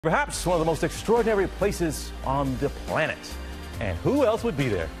Perhaps one of the most extraordinary places on the planet. And who else would be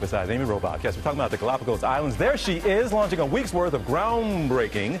there besides Amy Robach? Yes, we're talking about the Galapagos Islands. There she is, launching a week's worth of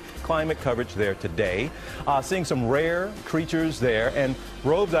groundbreaking climate coverage there today. Seeing some rare creatures there. And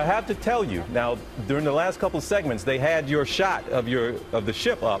Robes, I have to tell you, now, during the last couple of segments, they had your shot of the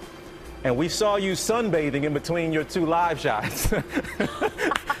ship up. And we saw you sunbathing in between your two live shots.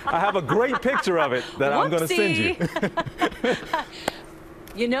 I have a great picture of it that I'm going to send you.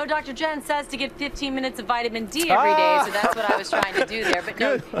 You know, Dr. Jen says to get 15 minutes of vitamin D every day, so that's what I was trying to do there. But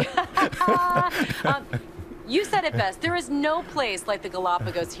no, you said it best. There is no place like the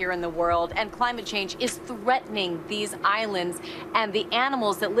Galapagos here in the world, and climate change is threatening these islands and the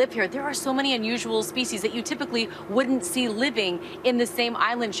animals that live here. There are so many unusual species that you typically wouldn't see living in the same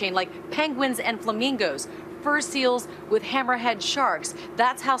island chain, like penguins and flamingos, fur seals with hammerhead sharks.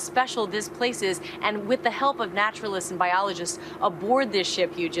 That's how special this place is. And with the help of naturalists and biologists aboard this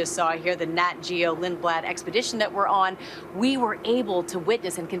ship you just saw here, the Nat Geo Lindblad expedition that we're on, we were able to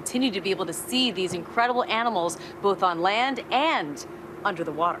witness and continue to be able to see these incredible animals both on land and under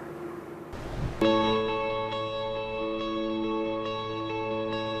the water.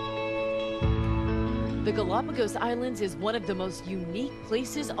 The Galapagos Islands is one of the most unique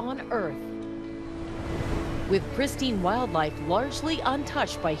places on Earth, with pristine wildlife largely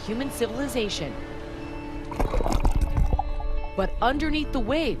untouched by human civilization. But underneath the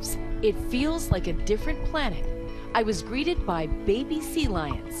waves, it feels like a different planet. I was greeted by baby sea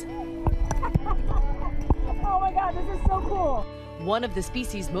lions. Oh my God, this is so cool. One of the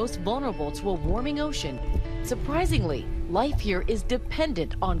species most vulnerable to a warming ocean. Surprisingly, life here is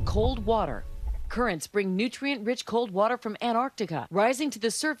dependent on cold water. Currents bring nutrient-rich cold water from Antarctica, rising to the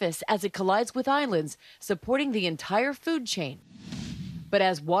surface as it collides with islands, supporting the entire food chain. But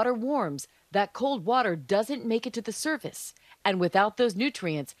as water warms, that cold water doesn't make it to the surface. And without those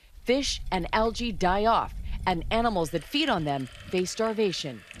nutrients, fish and algae die off, and animals that feed on them face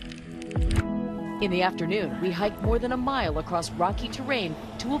starvation. In the afternoon, we hiked more than a mile across rocky terrain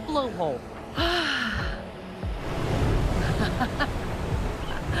to a blowhole.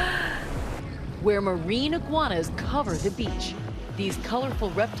 Where marine iguanas cover the beach. These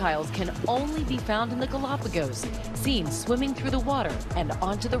colorful reptiles can only be found in the Galapagos, seen swimming through the water and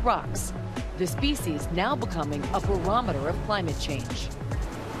onto the rocks. The species now becoming a barometer of climate change.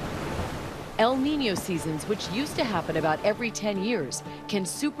 El Niño seasons, which used to happen about every 10 years, can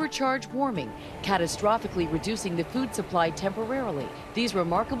supercharge warming, catastrophically reducing the food supply temporarily. These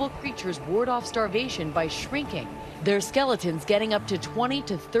remarkable creatures ward off starvation by shrinking, their skeletons getting up to 20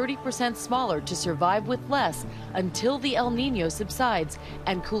 to 30% smaller to survive with less until the El Niño subsides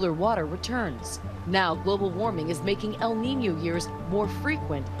and cooler water returns. Now, global warming is making El Niño years more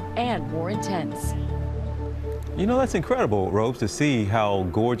frequent and more intense. You know, that's incredible, Robes, to see how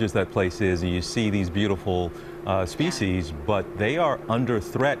gorgeous that place is, and you see these beautiful species, but they are under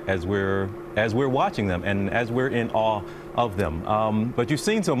threat as we're watching them and as we're in awe of them. But you've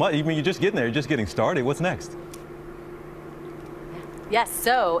seen so much. Even you're just getting there, you're just getting started. What's next?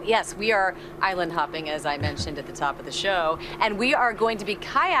 Yes, we are island hopping, as I mentioned at the top of the show, and we are going to be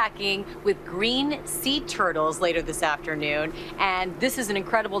kayaking with green sea turtles later this afternoon. And this is an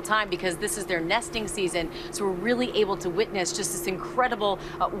incredible time because this is their nesting season, so we're really able to witness just this incredible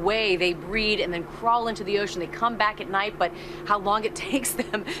way they breed and then crawl into the ocean. They come back at night, but how long it takes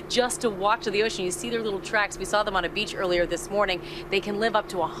them just to walk to the ocean. You see their little tracks. We saw them on a beach earlier this morning. They can live up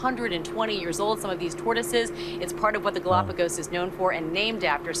to 120 years old, some of these tortoises. It's part of what the Galapagos is known for and named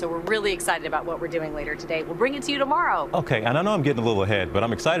after, so we're really excited about what we're doing later today. We'll bring it to you tomorrow. Okay, and I know I'm getting a little ahead, but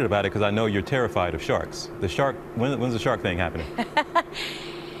I'm excited about it because I know you're terrified of sharks. The shark, when's the shark thing happening?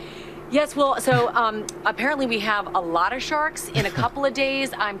 Yes, well, so apparently we have a lot of sharks in a couple of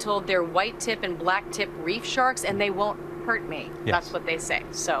days. I'm told they're white tip and black tip reef sharks, and they won't hurt me. Yes. That's what they say.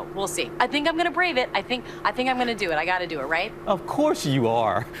 So we'll see. I think I'm going to brave it. I think I'm going to do it. I got to do it, right? Of course you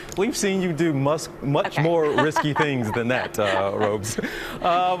are. We've seen you do much more risky things than that, Robes.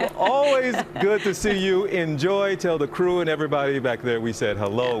 Always good to see you. Enjoy. Tell the crew and everybody back there we said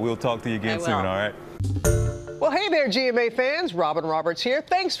hello. We'll talk to you again soon, all right? Well, hey there, GMA fans. Robin Roberts here.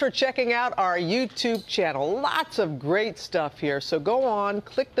 Thanks for checking out our YouTube channel. Lots of great stuff here. So go on,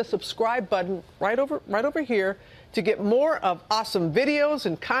 click the subscribe button right over here to get more of awesome videos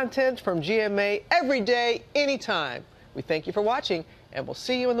and content from GMA every day, anytime. We thank you for watching, and we'll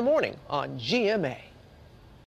see you in the morning on GMA.